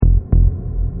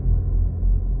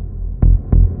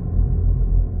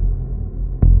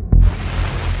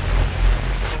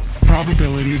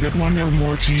probability that one or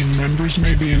more team members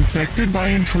may be infected by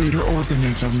intruder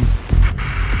organism.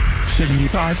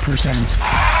 75%.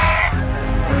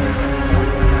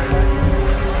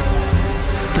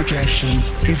 Projection: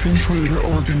 if intruder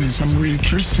organism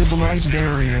reaches civilized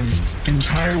areas,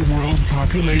 entire world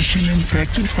population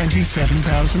infected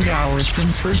 27,000 hours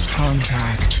from first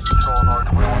contact.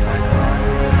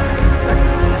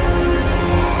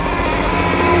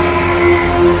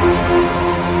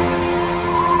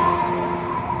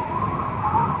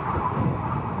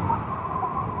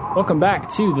 Welcome back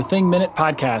to the Thing Minute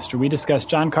Podcast, where we discuss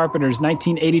John Carpenter's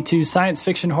 1982 science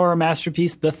fiction horror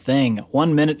masterpiece, The Thing,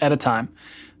 1 minute at a time.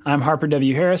 I'm Harper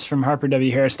W. Harris from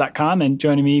harperwharris.com, and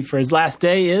joining me for his last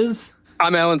day is...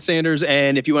 I'm Alan Sanders,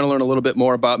 and if you want to learn a little bit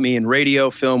more about me in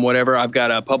radio, film, whatever, I've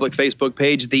got a public Facebook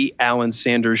page, The Alan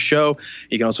Sanders Show.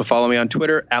 You can also follow me on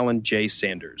Twitter, Alan J.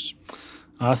 Sanders.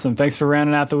 Awesome. Thanks for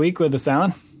rounding out the week with us,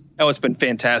 Alan. Oh, it's been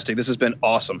fantastic. This has been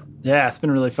awesome. Yeah, it's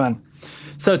been really fun.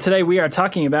 So today we are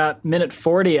talking about minute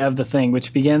 40 of The Thing,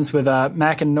 which begins with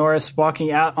Mac and Norris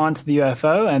walking out onto the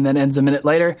UFO and then ends a minute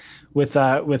later with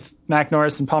Mac,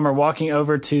 Norris, and Palmer walking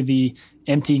over to the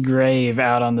empty grave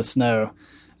out on the snow,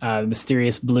 the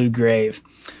mysterious blue grave.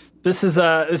 This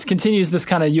continues this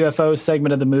kind of UFO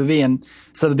segment of the movie, and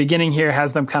so the beginning here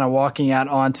has them kind of walking out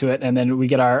onto it, and then we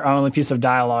get our only piece of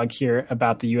dialogue here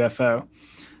about the UFO.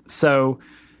 So...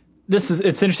 it's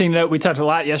interesting to note, we talked a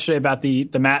lot yesterday about the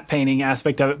matte painting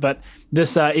aspect of it, but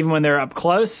this, even when they're up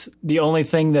close, the only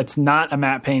thing that's not a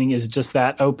matte painting is just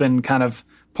that open kind of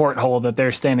porthole that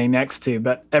they're standing next to.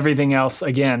 But everything else,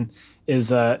 again,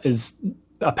 is a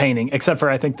painting, except for,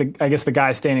 I guess the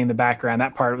guy standing in the background.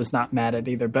 That part was not matted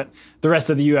either. But the rest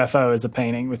of the UFO is a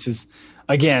painting, which is,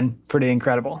 again, pretty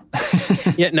incredible.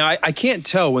 Yeah, now I can't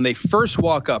tell when they first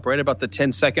walk up, right about the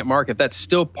 10-second mark, if that's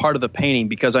still part of the painting,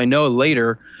 because I know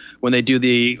later when they do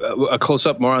a close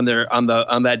up more on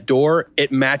that door,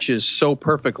 it matches so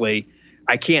perfectly.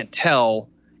 I can't tell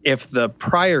if the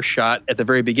prior shot at the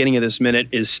very beginning of this minute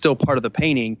is still part of the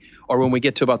painting, or when we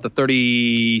get to about the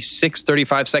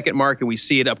 35 second mark and we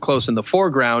see it up close in the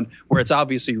foreground where it's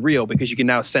obviously real, because you can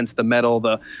now sense the metal,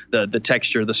 the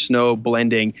texture, the snow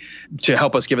blending to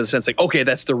help us give us a sense like, okay,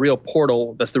 that's the real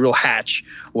portal, that's the real hatch,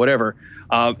 whatever.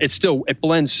 It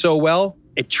blends so well.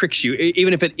 It tricks you,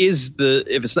 even if it's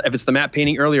the matte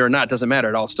painting earlier or not, it doesn't matter.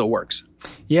 It all still works.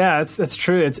 Yeah, that's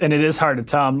true. And it is hard to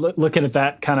tell. I'm looking at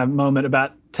that kind of moment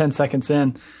about 10 seconds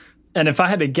in, and if I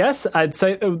had to guess, I'd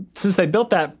say since they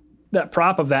built that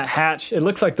prop of that hatch, it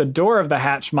looks like the door of the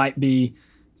hatch might be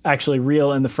actually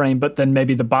real in the frame, but then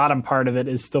maybe the bottom part of it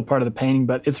is still part of the painting.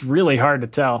 But it's really hard to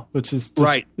tell, which is just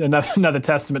right. Another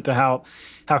testament to how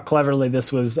cleverly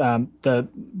this was. The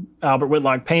Albert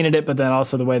Whitlock painted it, but then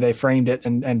also the way they framed it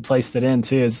and placed it in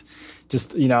too is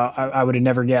just, I would have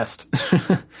never guessed.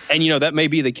 And that may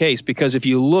be the case, because if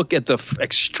you look at the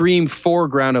extreme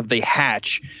foreground of the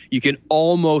hatch, you can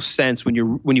almost sense when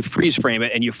you freeze frame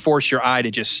it and you force your eye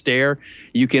to just stare,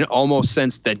 you can almost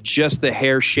sense that just the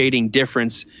hair shading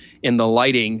difference in the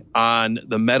lighting on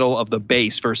the metal of the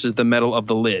base versus the metal of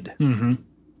the lid. Mm-hmm.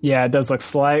 Yeah, it does look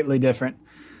slightly different.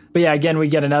 But yeah, again, we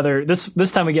get another,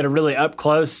 this time we get a really up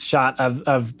close shot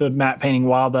of the matte painting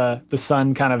while the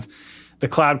sun kind of, the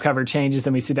cloud cover changes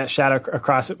and we see that shadow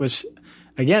across it, which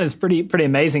again is pretty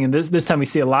amazing. And this time we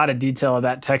see a lot of detail of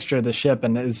that texture of the ship,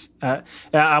 and I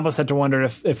almost had to wonder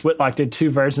if Whitlock did two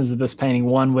versions of this painting,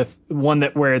 one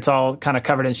where it's all kind of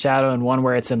covered in shadow and one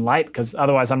where it's in light, because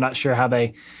otherwise I'm not sure how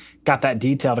they got that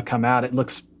detail to come out. It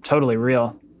looks totally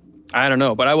real. I don't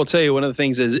know, but I will tell you one of the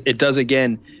things is it does,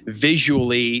 again,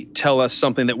 visually tell us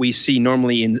something that we see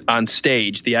normally on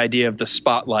stage, the idea of the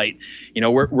spotlight.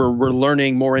 We're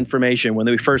learning more information. When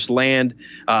we first land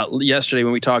yesterday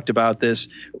when we talked about this,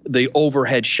 the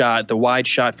overhead shot, the wide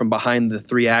shot from behind the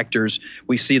three actors,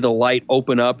 we see the light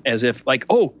open up as if like,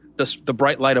 oh, the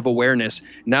bright light of awareness.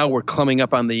 Now we're coming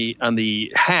up on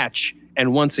the hatch.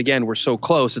 And once again, we're so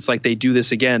close. It's like they do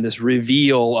this again, this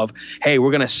reveal of, hey, we're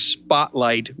going to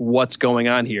spotlight what's going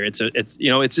on here. It's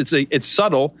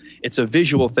subtle. It's a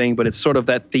visual thing, but it's sort of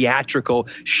that theatrical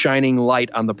shining light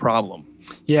on the problem.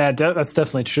 Yeah, that's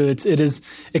definitely true.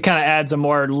 It kind of adds a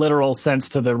more literal sense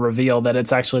to the reveal that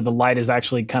it's actually, the light is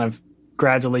actually kind of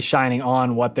gradually shining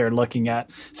on what they're looking at.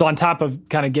 So on top of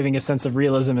kind of giving a sense of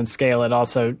realism and scale, it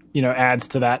also, adds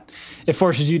to that. It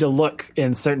forces you to look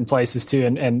in certain places too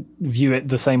and view it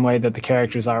the same way that the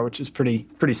characters are, which is pretty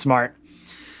smart.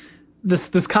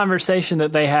 This conversation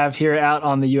that they have here out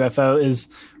on the UFO is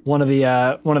one of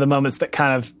the moments that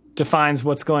kind of defines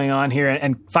what's going on here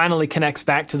and finally connects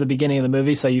back to the beginning of the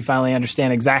movie, so you finally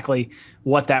understand exactly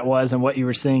what that was and what you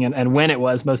were seeing and when it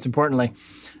was, most importantly.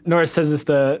 Norris says it's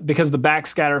because of the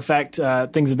backscatter effect,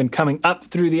 things have been coming up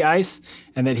through the ice,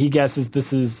 and that he guesses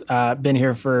this has been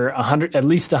here for at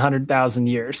least 100,000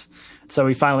 years. So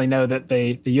we finally know that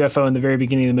the UFO in the very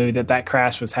beginning of the movie, that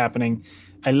crash was happening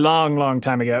a long, long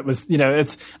time ago. It was,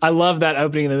 I love that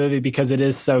opening of the movie because it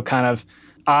is so kind of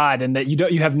odd, and that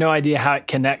you have no idea how it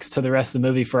connects to the rest of the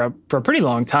movie for a pretty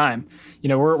long time.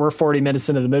 We're 40 minutes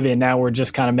into the movie, and now we're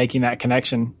just kind of making that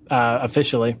connection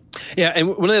officially. Yeah, and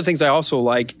one of the things I also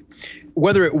like,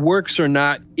 whether it works or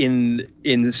not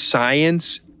in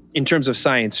science, in terms of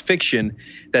science fiction,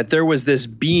 that there was this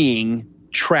being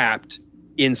trapped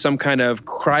in some kind of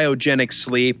cryogenic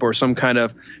sleep or some kind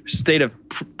of state of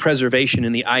preservation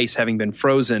in the ice, having been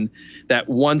frozen, that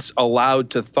once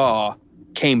allowed to thaw,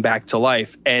 came back to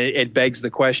life. And it begs the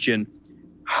question,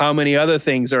 how many other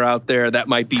things are out there that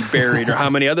might be buried, or how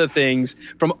many other things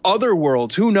from other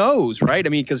worlds? Who knows, right? I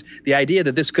mean, because the idea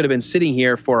that this could have been sitting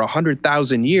here for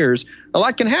 100,000 years, a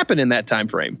lot can happen in that time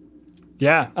frame.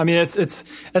 Yeah, I mean, it's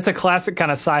a classic kind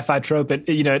of sci-fi trope.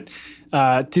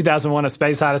 2001: A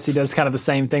Space Odyssey does kind of the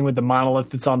same thing with the monolith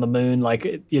that's on the moon. Like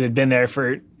it had been there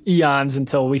for eons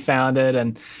until we found it,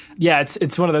 and yeah,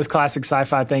 it's one of those classic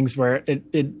sci-fi things where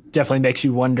it definitely makes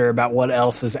you wonder about what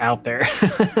else is out there.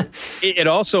 It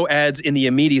also adds, in the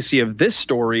immediacy of this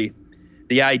story,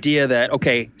 the idea that,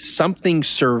 okay, something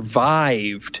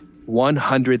survived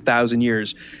 100,000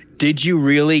 years. Did you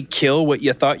really kill what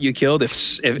you thought you killed? If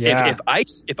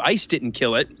ice didn't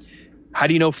kill it, how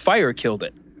do you know fire killed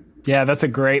it? Yeah, that's a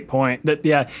great point.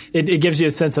 It gives you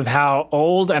a sense of how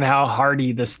old and how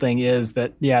hardy this thing is.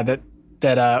 That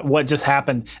what just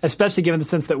happened, especially given the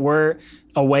sense that we're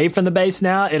away from the base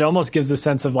now, it almost gives a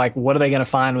sense of like, what are they going to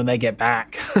find when they get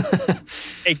back?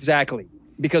 Exactly.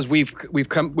 Because we've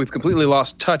completely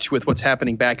lost touch with what's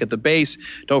happening back at the base.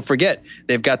 Don't forget,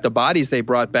 they've got the bodies they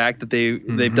brought back that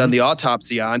they've done the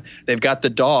autopsy on. They've got the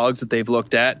dogs that they've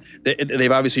looked at.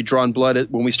 They've obviously drawn blood.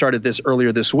 When we started this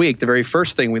earlier this week, the very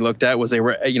first thing we looked at was they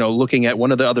were looking at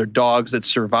one of the other dogs that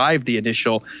survived the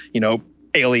initial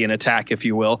alien attack, if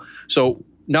you will. So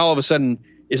now all of a sudden,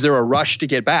 is there a rush to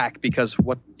get back because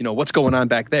what's going on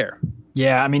back there?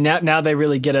 Yeah, I mean now they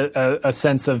really get a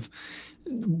sense of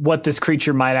what this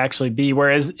creature might actually be.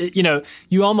 Whereas,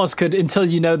 you almost could, until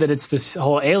you know that it's this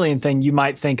whole alien thing, you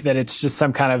might think that it's just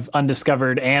some kind of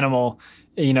undiscovered animal,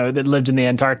 that lived in the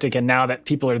Antarctic, and now that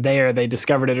people are there, they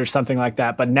discovered it or something like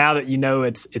that. But now that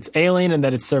it's alien and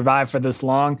that it's survived for this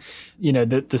long,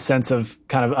 the sense of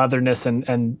kind of otherness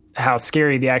and how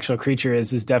scary the actual creature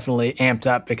is definitely amped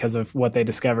up because of what they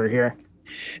discover here.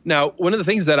 Now, one of the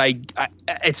things that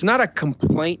it's not a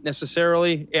complaint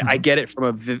necessarily. I get it from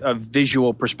a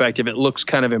visual perspective. It looks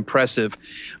kind of impressive.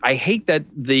 I hate that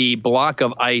the block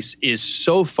of ice is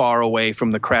so far away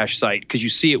from the crash site, because you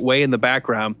see it way in the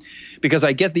background. Because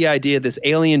I get the idea this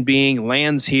alien being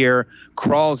lands here,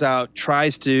 crawls out,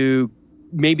 tries to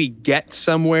maybe get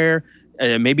somewhere,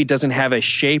 maybe doesn't have a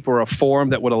shape or a form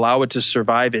that would allow it to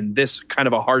survive in this kind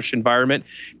of a harsh environment,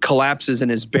 collapses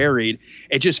and is buried.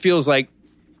 It just feels like,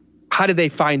 how did they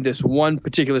find this one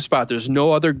particular spot? There's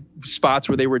no other spots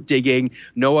where they were digging,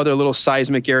 no other little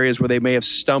seismic areas where they may have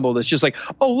stumbled. It's just like,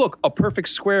 oh, look, a perfect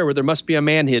square where there must be a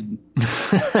man hidden.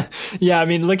 Yeah, I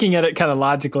mean, looking at it kind of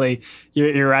logically,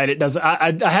 you're right. It does.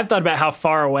 I have thought about how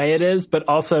far away it is, but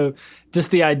also just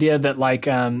the idea that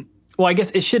well, I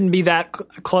guess it shouldn't be that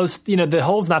close. The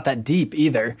hole's not that deep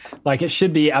either. Like, it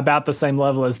should be about the same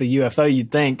level as the UFO,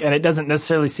 you'd think. And it doesn't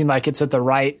necessarily seem like it's at the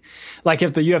right. Like,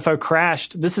 if the UFO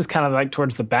crashed, this is kind of like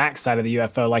towards the back side of the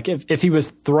UFO. Like, if he was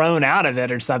thrown out of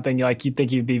it or something, like, you'd think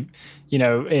he'd be,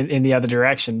 in the other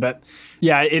direction. But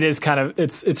yeah, it is kind of,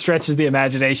 it stretches the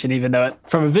imagination, even though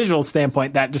from a visual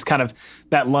standpoint, that just kind of,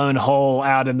 that lone hole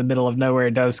out in the middle of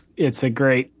nowhere it's a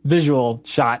great visual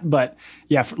shot. But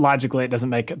yeah, logically, it doesn't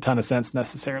make a ton of sense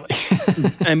necessarily.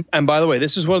 and by the way,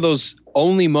 this is one of those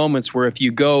only moments where if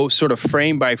you go sort of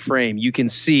frame by frame, you can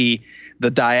see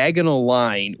the diagonal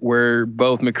line where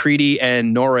both MacReady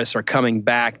and Norris are coming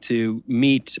back to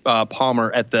meet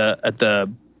Palmer at the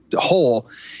hole.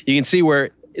 You can see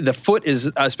where the foot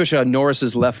is, especially on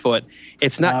Norris's left foot,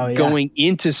 it's not going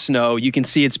into snow. You can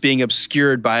see it's being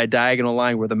obscured by a diagonal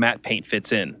line where the matte paint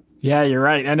fits in. Yeah, you're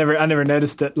right. I never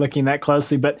noticed it looking that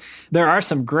closely, but there are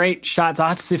some great shots. I'll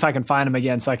have to see if I can find them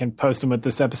again so I can post them with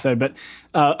this episode, but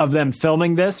of them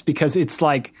filming this, because it's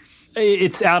like,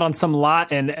 it's out on some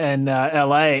lot in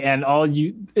LA, and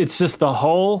it's just the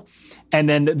hole, and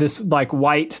then this like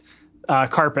white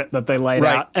carpet that they laid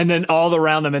out, and then all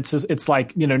around them it's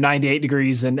like 98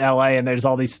 degrees in LA, and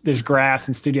there's grass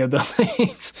and studio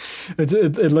buildings.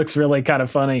 It looks really kind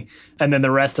of funny, and then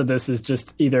the rest of this is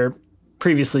just either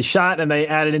previously shot and they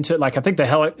added into it. Like I think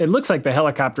it looks like the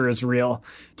helicopter is real,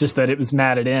 just that it was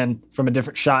matted in from a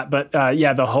different shot. But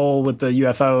the hole with the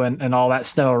UFO and all that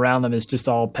snow around them is just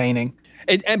all painting.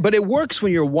 But it works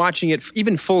when you're watching it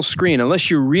even full screen, unless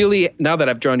you're really, now that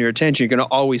I've drawn your attention, you're going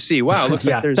to always see, wow, it looks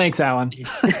like there's... Thanks, Alan.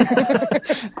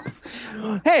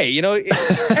 Hey,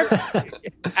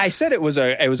 I said it was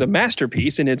a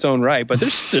masterpiece in its own right, but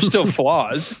there's still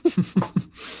flaws.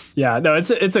 Yeah, no,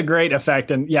 it's a great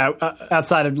effect. And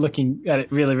outside of looking at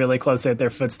it really, really closely at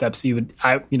their footsteps,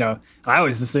 I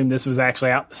always assumed this was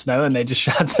actually out in the snow and they just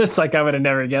shot this. Like I would have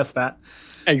never guessed that.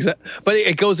 Exactly. But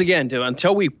it goes again to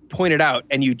until we point it out,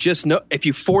 and you just know, if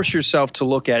you force yourself to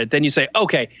look at it, then you say,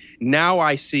 okay, now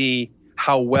I see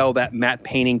how well that matte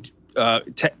painting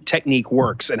technique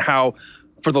works, and how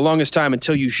for the longest time,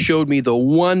 until you showed me the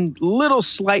one little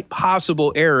slight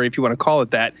possible error, if you want to call it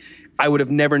that, I would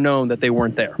have never known that they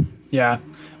weren't there. Yeah.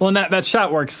 Well, and that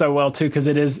shot works so well too, because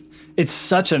it's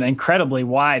such an incredibly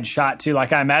wide shot too.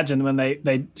 Like I imagine when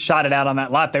they shot it out on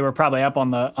that lot, they were probably up on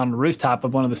the rooftop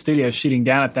of one of the studios shooting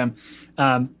down at them.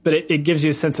 But it gives you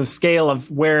a sense of scale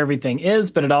of where everything is,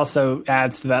 but it also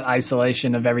adds to that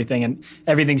isolation of everything, and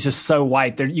everything's just so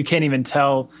white. You can't even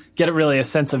get really a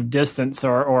sense of distance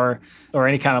or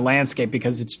any kind of landscape,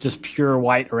 because it's just pure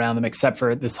white around them, except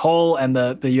for this hole and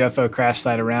the UFO crash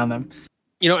site around them.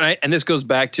 And this goes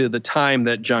back to the time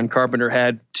that John Carpenter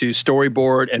had to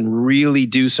storyboard and really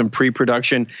do some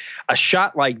pre-production. A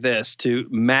shot like this, to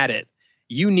mat it,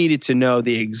 you needed to know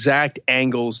the exact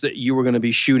angles that you were going to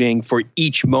be shooting for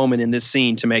each moment in this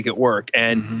scene to make it work.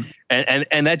 And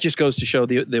and that just goes to show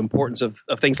the importance of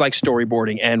things like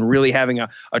storyboarding and really having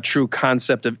a true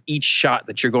concept of each shot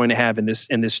that you're going to have in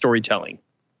this storytelling.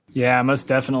 Yeah, most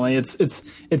definitely. It's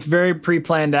very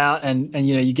pre-planned out, and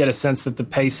you get a sense that the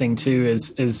pacing too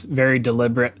is very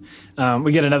deliberate.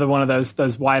 We get another one of those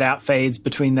whiteout fades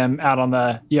between them out on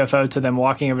the UFO to them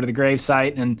walking over to the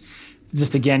gravesite, and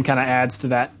just again kind of adds to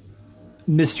that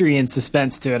mystery and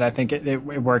suspense to it. I think it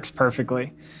works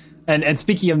perfectly. And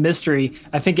speaking of mystery,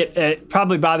 I think it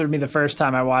probably bothered me the first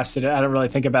time I watched it. I don't really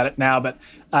think about it now, but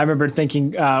I remember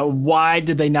thinking, why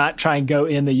did they not try and go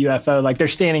in the UFO? Like they're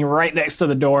standing right next to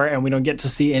the door and we don't get to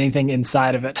see anything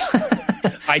inside of it.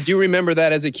 I do remember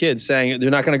that as a kid, saying they're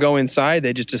not going to go inside.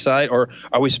 They just decide, or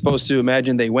are we supposed to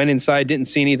imagine they went inside, didn't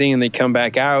see anything, and they come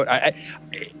back out?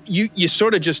 You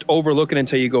sort of just overlook it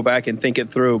until you go back and think it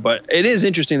through. But it is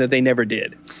interesting that they never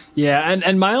did. Yeah,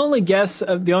 and my only guess,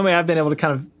 the only way I've been able to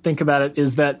kind of think about it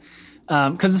is that,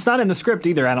 because it's not in the script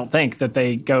either, I don't think, that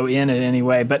they go in any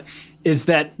way, but is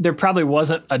that there probably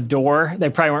wasn't a door.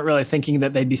 They probably weren't really thinking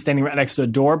that they'd be standing right next to a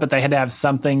door, but they had to have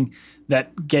something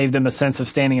that gave them a sense of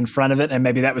standing in front of it, and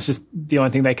maybe that was just the only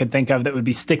thing they could think of that would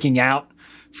be sticking out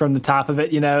from the top of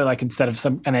it, like instead of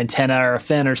an antenna or a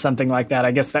fin or something like that.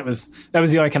 I guess that was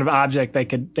the only kind of object they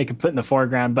could put in the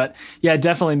foreground. But yeah, it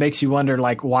definitely makes you wonder,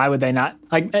 like, why would they not,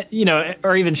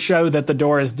 or even show that the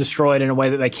door is destroyed in a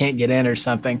way that they can't get in or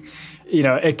something.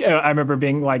 I remember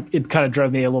being like, it kind of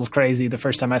drove me a little crazy the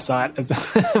first time I saw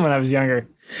it when I was younger.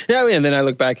 Yeah, and then I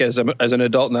look back as an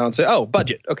adult now and say, "Oh,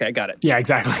 budget. Okay, I got it." Yeah,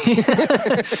 exactly.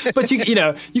 But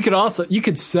you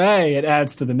could say it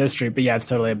adds to the mystery, but yeah, it's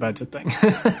totally a budget thing.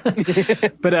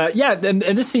 But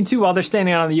and this scene too, while they're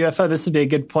standing out on the UFO, this would be a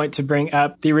good point to bring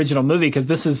up the original movie, because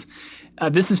this is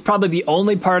probably the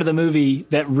only part of the movie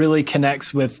that really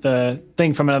connects with the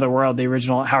Thing from Another World, the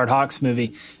original Howard Hawks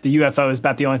movie. The UFO is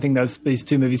about the only thing these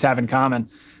two movies have in common.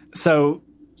 So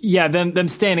yeah, them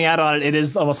standing out on it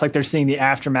is almost like they're seeing the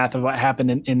aftermath of what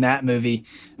happened in that movie,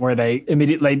 where they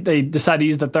decide to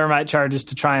use the thermite charges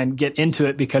to try and get into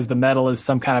it because the metal is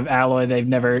some kind of alloy they've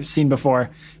never seen before,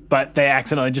 but they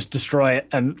accidentally just destroy it,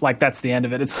 and like that's the end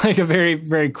of it. It's like a very,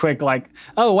 very quick, like,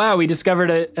 oh wow, we discovered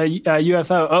a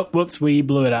UFO. Oh, whoops, we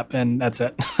blew it up, and that's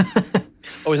it.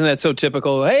 Oh, isn't that so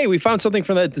typical? Hey, we found something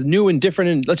from that new and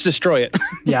different, and let's destroy it.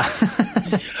 Yeah.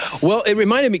 Well, it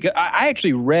reminded me, I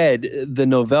actually read the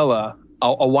novella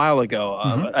a while ago.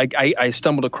 I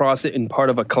stumbled across it in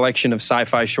part of a collection of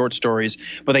sci-fi short stories,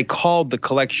 but they called the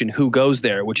collection Who Goes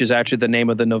There, which is actually the name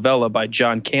of the novella by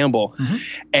John Campbell.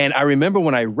 And I remember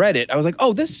when I read it, I was like,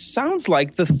 oh, this sounds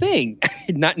like The Thing,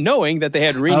 not knowing that they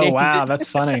had renamed it. Oh, wow, that's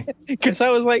funny. Because I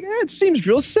was like, it seems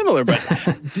real similar. But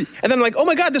and then I'm like, oh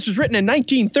my God, this was written in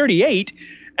 1938,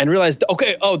 and realized,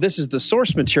 okay, this is the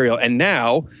source material. And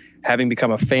now having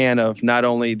become a fan of not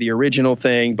only the original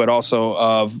Thing, but also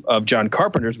of John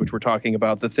Carpenter's, which we're talking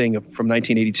about, the Thing from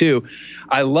 1982.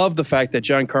 I love the fact that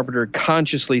John Carpenter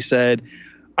consciously said,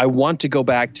 I want to go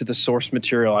back to the source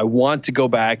material. I want to go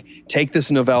back, take this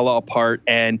novella apart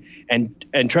and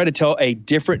try to tell a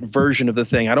different version of the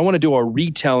Thing. I don't want to do a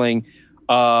retelling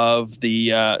of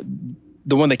the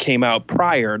one that came out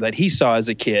prior that he saw as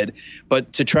a kid,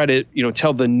 but to try to,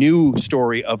 tell the new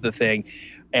story of the Thing.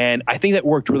 And I think that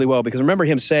worked really well, because I remember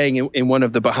him saying in one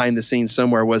of the behind the scenes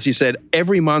somewhere he said,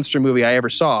 every monster movie I ever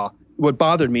saw, what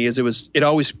bothered me is it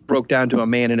always broke down to a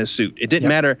man in a suit. It didn't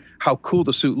matter how cool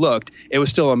the suit looked. It was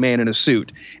still a man in a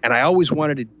suit. And I always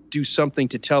wanted to do something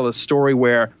to tell a story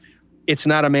where it's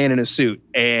not a man in a suit.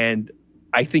 And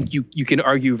I think you can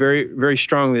argue very, very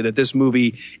strongly that this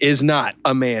movie is not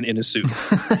a man in a suit.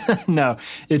 No,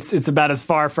 it's about as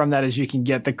far from that as you can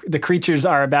get. The creatures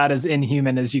are about as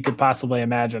inhuman as you could possibly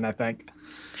imagine, I think.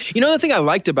 The thing I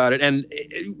liked about it, and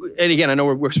again, I know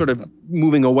we're sort of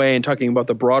moving away and talking about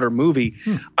the broader movie.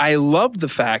 I love the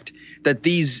fact that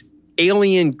these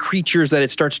alien creatures that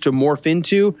it starts to morph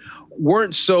into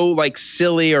weren't so like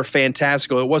silly or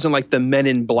fantastical. It wasn't like the Men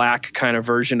in Black kind of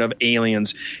version of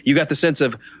aliens. You got the sense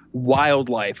of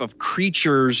wildlife, of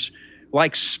creatures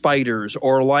like spiders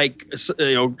or like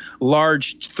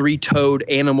large three-toed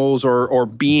animals or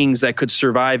beings that could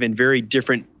survive in very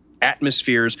different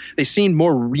atmospheres. They seemed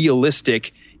more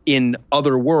realistic in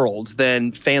other worlds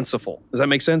than fanciful. Does that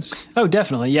make sense? Oh,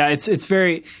 definitely. Yeah, it's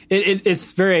very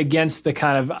against the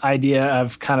kind of idea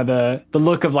of kind of the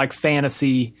look of like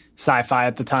fantasy sci-fi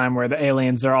at the time, where the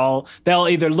aliens they'll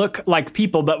either look like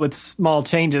people but with small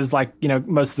changes, like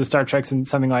most of the Star Treks and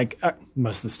something like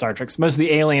most of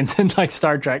the aliens in like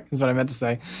Star Trek is what I meant to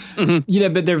say.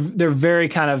 Mm-hmm. But they're very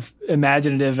kind of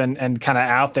imaginative and kind of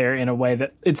out there in a way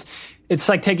that it's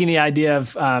like taking the idea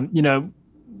of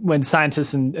when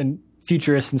scientists and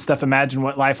futurists and stuff imagine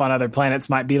what life on other planets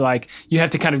might be like, you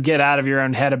have to kind of get out of your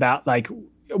own head about like,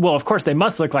 well, of course they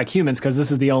must look like humans because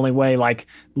this is the only way like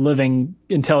living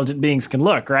intelligent beings can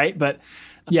look, right? But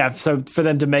yeah, so for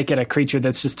them to make it a creature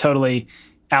that's just totally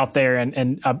out there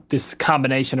and this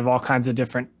combination of all kinds of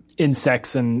different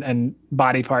insects and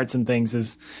body parts and things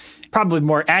is probably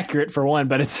more accurate for one,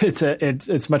 but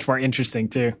it's much more interesting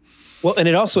too. Well, and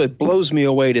it blows me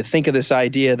away to think of this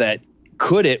idea that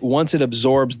once it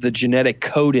absorbs the genetic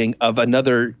coding of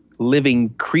another living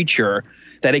creature,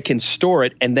 that it can store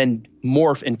it and then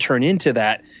morph and turn into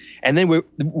that. And then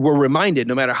we're reminded,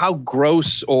 no matter how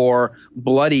gross or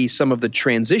bloody some of the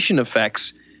transition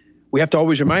effects, we have to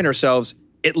always remind ourselves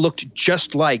it looked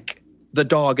just like the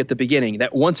dog at the beginning,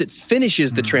 that once it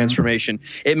finishes the transformation,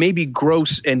 it may be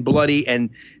gross and bloody and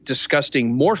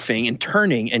disgusting, morphing and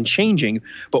turning and changing.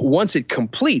 But once it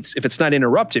completes, if it's not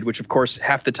interrupted, which of course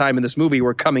half the time in this movie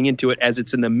we're coming into it as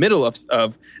it's in the middle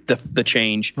of the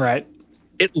change, right?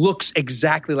 It looks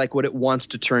exactly like what it wants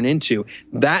to turn into.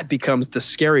 That becomes the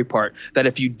scary part, that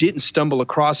if you didn't stumble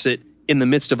across it in the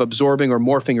midst of absorbing or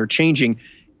morphing or changing,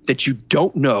 that you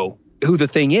don't know who the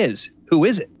thing is. Who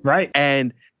is it? Right.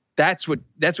 And that's what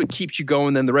keeps you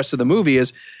going. Then the rest of the movie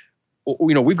is,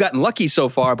 we've gotten lucky so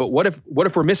far, but what if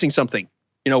we're missing something?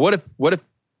 What if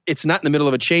it's not in the middle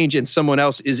of a change and someone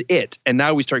else is it? And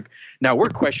now we're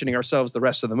questioning ourselves the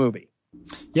rest of the movie.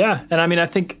 Yeah, and I mean, I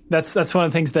think that's one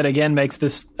of the things that again makes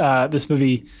this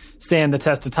movie stand the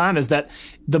test of time, is that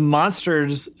the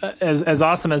monsters, as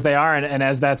awesome as they are, and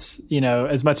as that's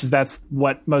as much as that's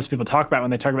what most people talk about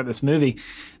when they talk about this movie,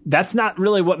 that's not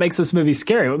really what makes this movie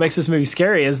scary. What makes this movie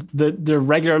scary is the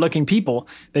regular looking people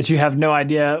that you have no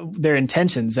idea their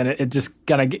intentions, and it just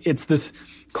it's this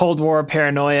Cold War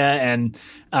paranoia and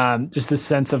just this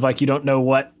sense of like you don't know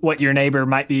what your neighbor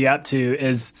might be up to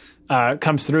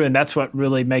comes through, and that's what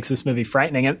really makes this movie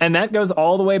frightening. And that goes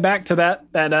all the way back to that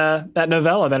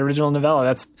novella, that original novella.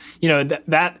 That's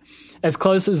that as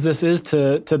close as this is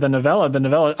to the novella. The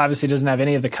novella obviously doesn't have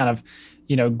any of the kind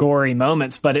of gory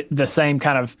moments, but the same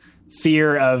kind of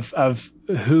fear of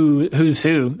who's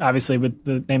who, obviously with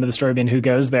the name of the story being Who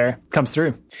Goes There, comes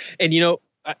through. And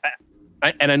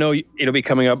I know it'll be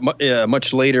coming up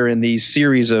much later in these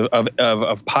series of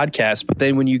podcasts, but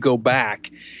then when you go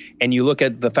back and you look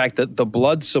at the fact that the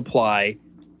blood supply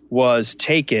was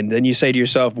taken, then you say to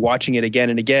yourself, watching it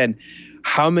again and again,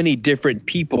 how many different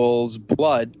people's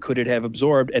blood could it have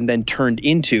absorbed and then turned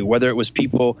into, whether it was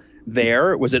people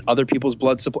there? Was it other people's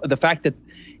blood supply? The fact that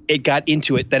it got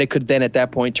into it, that it could then at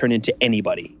that point turn into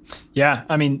anybody. Yeah,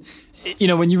 I mean,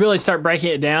 when you really start breaking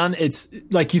it down, it's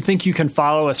like you think you can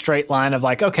follow a straight line of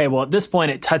like, okay, well, at this point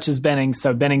it touches Bennings,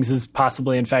 so Bennings is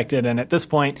possibly infected. And at this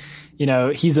point,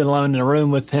 he's alone in a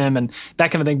room with him and that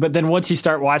kind of thing. But then once you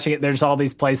start watching it, there's all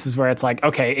these places where it's like,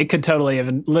 okay, it could totally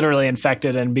have literally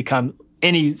infected and become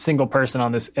any single person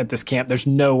at this camp. There's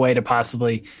no way to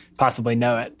possibly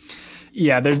know it.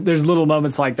 Yeah, there's little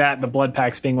moments like that, the blood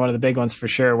packs being one of the big ones for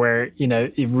sure, where,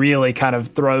 it really kind of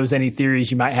throws any theories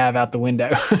you might have out the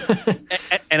window.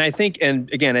 And I think,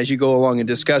 and again, as you go along and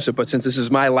discuss it, but since this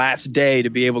is my last day to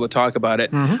be able to talk about it,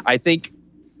 I think,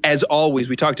 as always,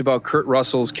 we talked about Kurt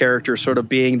Russell's character sort of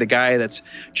being the guy that's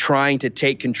trying to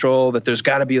take control, that there's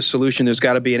got to be a solution, there's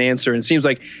got to be an answer. And it seems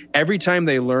like every time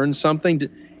they learn something,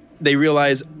 they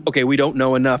realize, okay, we don't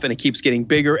know enough, and it keeps getting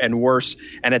bigger and worse.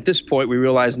 And at this point, we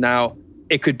realize now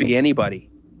it could be anybody.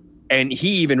 And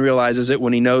he even realizes it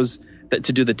when he knows that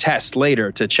to do the test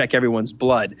later to check everyone's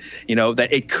blood, that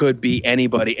it could be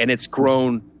anybody. And it's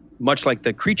grown much like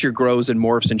the creature grows and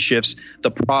morphs and shifts.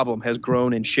 The problem has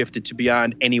grown and shifted to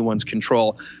beyond anyone's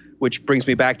control, which brings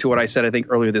me back to what I said, I think,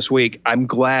 earlier this week. I'm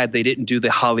glad they didn't do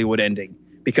the Hollywood ending,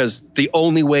 because the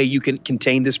only way you can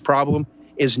contain this problem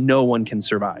is no one can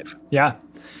survive. Yeah.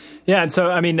 Yeah. And so,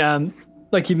 I mean,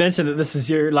 like you mentioned that this is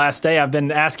your last day. I've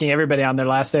been asking everybody on their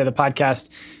last day of the podcast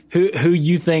who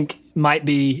you think might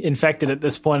be infected at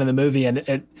this point in the movie.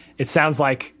 And it sounds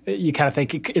like you kind of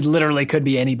think it literally could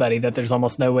be anybody, that there's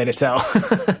almost no way to tell.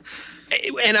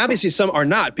 And obviously some are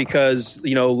not, because,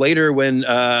 later when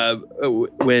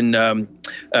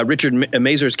Richard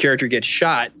Mazur's character gets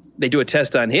shot, they do a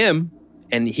test on him,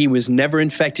 and he was never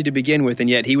infected to begin with, and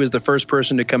yet he was the first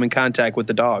person to come in contact with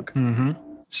the dog. Mm-hmm.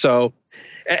 So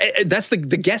that's the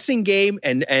guessing game,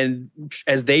 and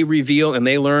as they reveal and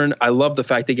they learn, I love the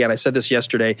fact, again, I said this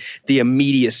yesterday, the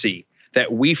immediacy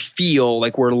that we feel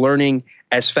like we're learning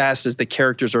as fast as the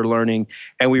characters are learning,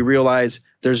 and we realize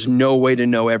there's no way to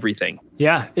know everything.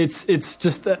 Yeah, it's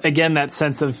just, again, that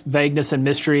sense of vagueness and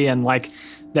mystery, and like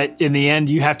that in the end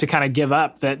you have to kind of give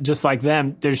up, that just like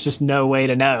them, there's just no way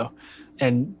to know.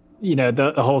 And,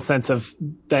 the whole sense of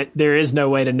that there is no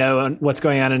way to know what's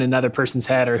going on in another person's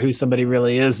head or who somebody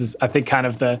really is I think kind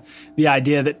of the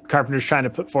idea that Carpenter's trying to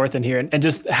put forth in here, and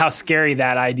just how scary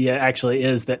that idea actually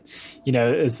is, that,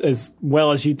 as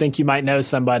well as you think you might know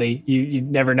somebody, you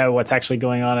never know what's actually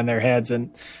going on in their heads.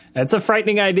 And it's a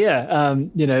frightening idea,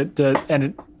 and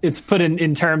it's put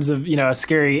in terms of, a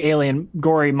scary alien,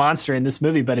 gory monster in this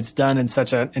movie, but it's done in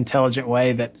such an intelligent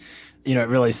way that, it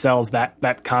really sells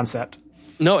that concept.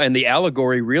 No, and the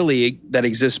allegory really that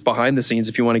exists behind the scenes,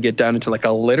 if you want to get down into like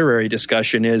a literary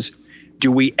discussion, is,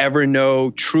 do we ever know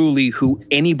truly who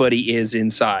anybody is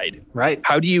inside? Right.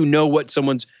 How do you know what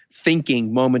someone's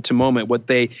thinking moment to moment, what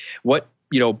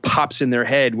pops in their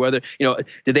head, whether,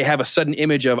 did they have a sudden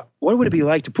image of what would it be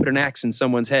like to put an axe in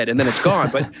someone's head and then it's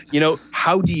gone? But,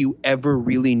 how do you ever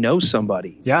really know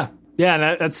somebody? Yeah. Yeah,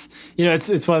 and that's,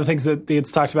 it's one of the things that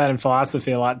it's talked about in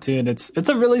philosophy a lot too, and it's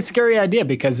a really scary idea,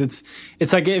 because it's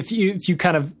like if you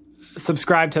kind of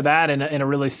subscribe to that in a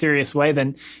really serious way,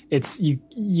 then it's you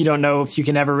don't know if you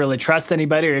can ever really trust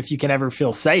anybody, or if you can ever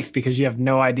feel safe, because you have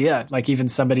no idea. Like even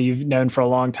somebody you've known for a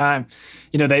long time,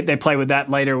 they play with that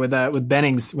later with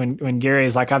Bennings when Gary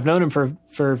is like, I've known him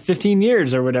for 15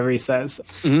 years or whatever he says.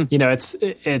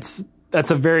 Mm-hmm.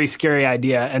 That's a very scary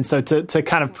idea, and so to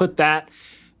kind of put that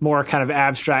more kind of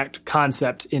abstract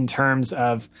concept in terms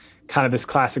of kind of this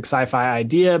classic sci-fi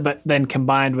idea, but then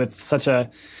combined with such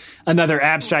another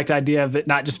abstract idea of it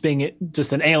not just being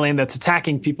just an alien that's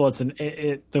attacking people, it's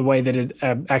the way that it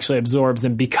actually absorbs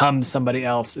and becomes somebody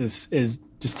else is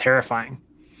just terrifying.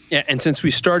 Yeah, and since we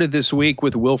started this week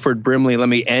with Wilford Brimley, let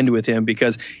me end with him,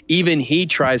 because even he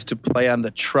tries to play on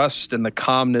the trust and the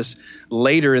calmness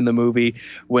later in the movie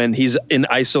when he's in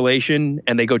isolation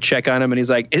and they go check on him and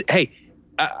he's like, hey,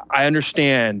 I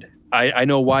understand. I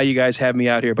know why you guys have me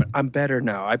out here, but I'm better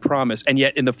now. I promise. And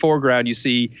yet in the foreground, you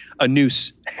see a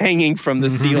noose hanging from the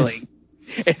ceiling.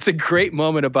 It's a great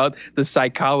moment about the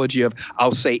psychology of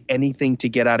I'll say anything to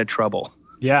get out of trouble.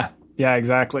 Yeah. Yeah,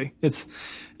 exactly. It's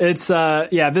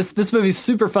this movie's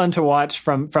super fun to watch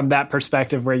from that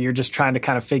perspective, where you're just trying to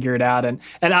kind of figure it out, and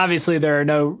obviously there are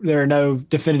no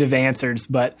definitive answers,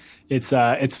 but it's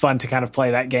fun to kind of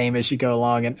play that game as you go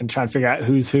along and try and figure out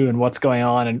who's who and what's going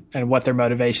on and what their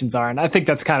motivations are. And I think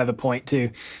that's kind of the point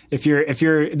too. If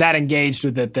you're that engaged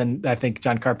with it, then I think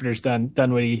John Carpenter's done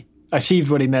what he achieved,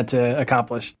 what he meant to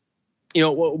accomplish.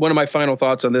 One of my final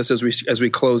thoughts on this as we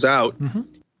close out. Mm-hmm.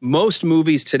 most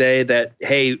movies today that,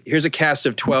 hey, here's a cast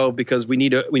of 12 because we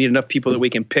need enough people that we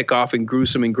can pick off in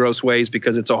gruesome and gross ways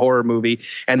because it's a horror movie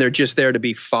and they're just there to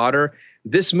be fodder.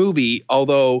 This movie,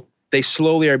 although they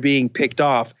slowly are being picked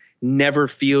off, never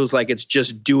feels like it's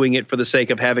just doing it for the sake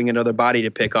of having another body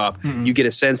to pick off. Mm-hmm. You get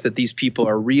a sense that these people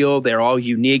are real. They're all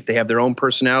unique. They have their own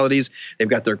personalities. They've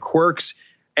got their quirks.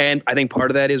 And I think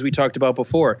part of that is we talked about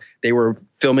before. They were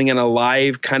filming in a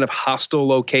live kind of hostile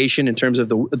location in terms of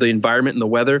the environment and the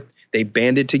weather. They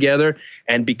banded together.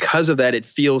 And because of that, it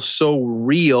feels so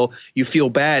real. You feel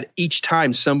bad each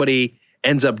time somebody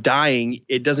ends up dying.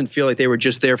 It doesn't feel like they were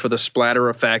just there for the splatter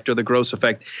effect or the gross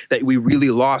effect, that we really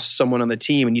lost someone on the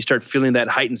team. And you start feeling that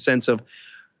heightened sense of,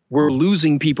 we're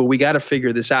losing people. We got to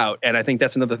figure this out. And I think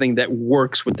that's another thing that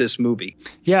works with this movie.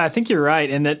 Yeah, I think you're right.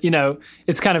 And that,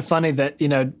 it's kind of funny that,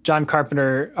 John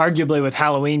Carpenter, arguably with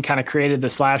Halloween, kind of created the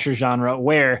slasher genre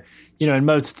where, in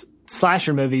most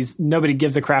slasher movies, nobody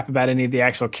gives a crap about any of the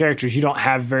actual characters. You don't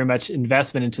have very much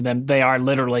investment into them. They are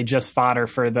literally just fodder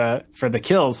for the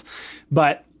kills.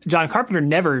 But John Carpenter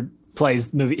never plays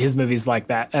his movies like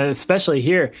that, especially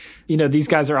here. These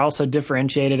guys are also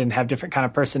differentiated and have different kind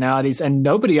of personalities, and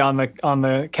nobody on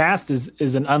the cast is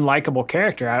an unlikable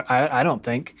character. I don't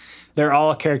think. They're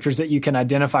all characters that you can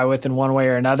identify with in one way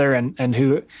or another, and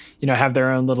who have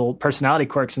their own little personality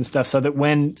quirks and stuff, so that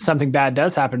when something bad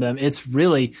does happen to them, it's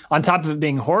really, on top of it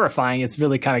being horrifying, it's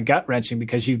really kind of gut wrenching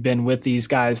because you've been with these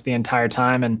guys the entire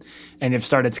time and have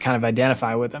started to kind of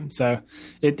identify with them. So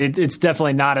it's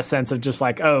definitely not a sense of just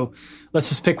like, oh, let's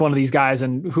just pick one of these guys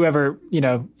and whoever,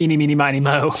 eeny, meeny, miny,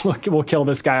 mo, will kill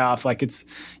this guy off. Like it's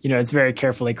very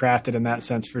carefully crafted in that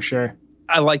sense for sure.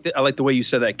 I like the way you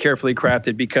said that, carefully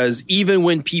crafted, because even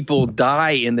when people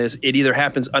die in this, it either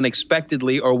happens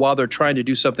unexpectedly or while they're trying to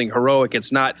do something heroic.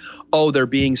 It's not, oh, they're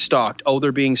being stalked. Oh,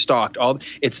 they're being stalked.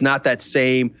 It's not that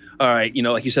same, all right,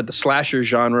 like you said, the slasher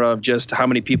genre of just how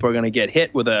many people are going to get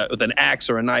hit with an axe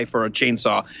or a knife or a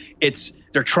chainsaw.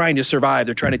 They're trying to survive.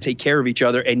 They're trying to take care of each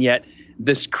other. And yet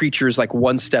this creature is like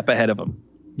one step ahead of them.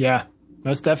 Yeah,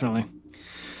 most definitely.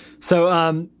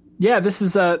 So, yeah, this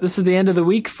is the end of the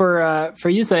week for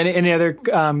you. So, any other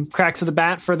cracks of the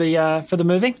bat for the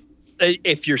movie?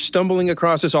 If you're stumbling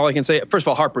across this, all I can say, first of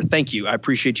all, Harper, thank you. I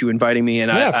appreciate you inviting me,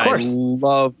 and yeah, of course.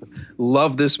 I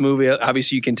love this movie.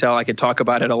 Obviously, you can tell I could talk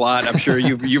about it a lot. I'm sure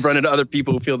you've run into other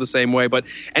people who feel the same way. But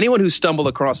anyone who stumbled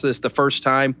across this the first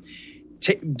time,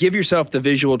 give yourself the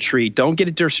visual treat. Don't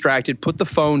get distracted. Put the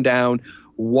phone down.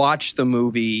 Watch the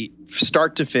movie,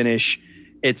 start to finish.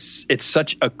 It's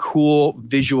such a cool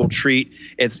visual treat.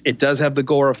 It does have the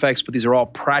gore effects, but these are all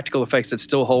practical effects that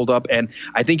still hold up. And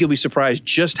I think you'll be surprised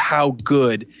just how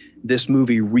good this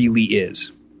movie really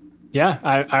is. Yeah,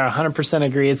 I 100%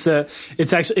 agree. It's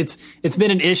been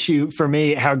an issue for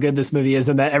me how good this movie is,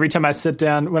 and that every time I sit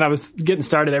down, when I was getting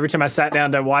started, every time I sat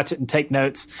down to watch it and take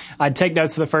notes, I'd take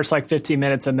notes for the first 15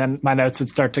 minutes, and then my notes would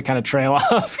start to kind of trail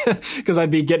off because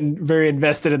I'd be getting very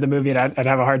invested in the movie, and I'd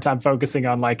have a hard time focusing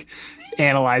on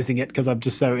analyzing it because I'm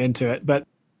just so into it. But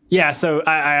yeah, so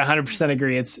I 100%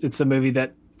 agree. It's a movie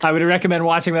that I would recommend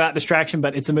watching without distraction,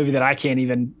 but it's a movie that I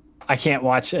can't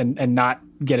watch and not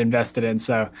get invested in.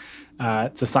 So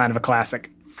it's a sign of a classic.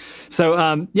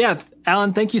 So yeah,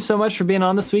 Alan, thank you so much for being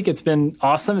on this week. It's been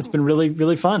awesome. It's been really,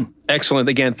 really fun. Excellent.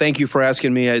 Again, thank you for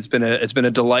asking me. It's been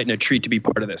a delight and a treat to be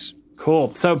part of this.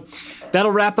 Cool. So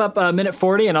that'll wrap up Minute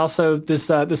 40 and also this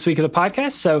week of the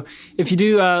podcast. So if you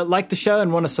do like the show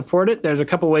and want to support it, there's a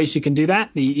couple ways you can do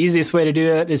that. The easiest way to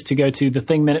do it is to go to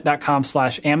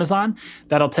thethingminute.com/Amazon.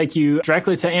 That'll take you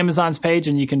directly to Amazon's page,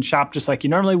 and you can shop just like you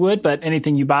normally would, but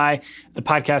anything you buy, the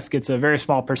podcast gets a very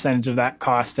small percentage of that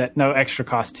cost at no extra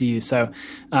cost to you. So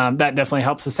that definitely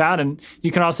helps us out. And you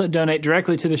can also donate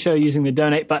directly to the show using the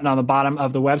donate button on the bottom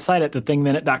of the website at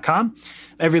thethingminute.com.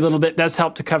 Every little bit does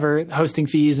help to cover hosting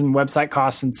fees and website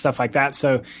costs and stuff like that.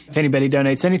 So if anybody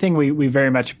donates anything, we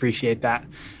very much appreciate that.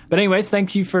 But anyways,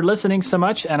 thank you for listening so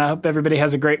much, and I hope everybody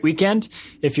has a great weekend.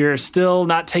 If you're still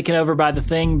not taken over by The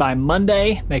Thing by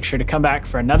Monday, make sure to come back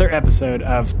for another episode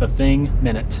of The Thing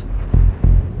Minute.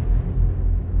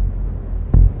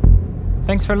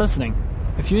 Thanks for listening.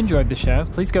 If you enjoyed the show,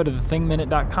 please go to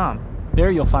thethingminute.com. There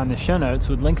you'll find the show notes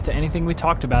with links to anything we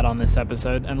talked about on this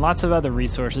episode and lots of other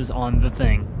resources on The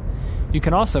Thing. You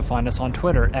can also find us on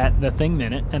Twitter at The Thing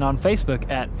Minute and on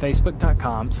Facebook at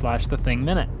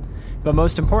facebook.com/TheThingMinute. But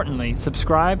most importantly,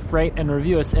 subscribe, rate, and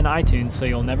review us in iTunes so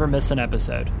you'll never miss an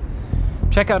episode.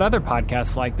 Check out other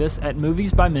podcasts like this at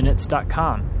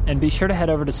moviesbyminutes.com, and be sure to head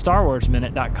over to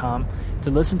starwarsminute.com to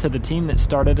listen to the team that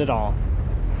started it all.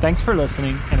 Thanks for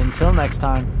listening, and until next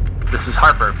time, this is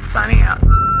Harper signing out.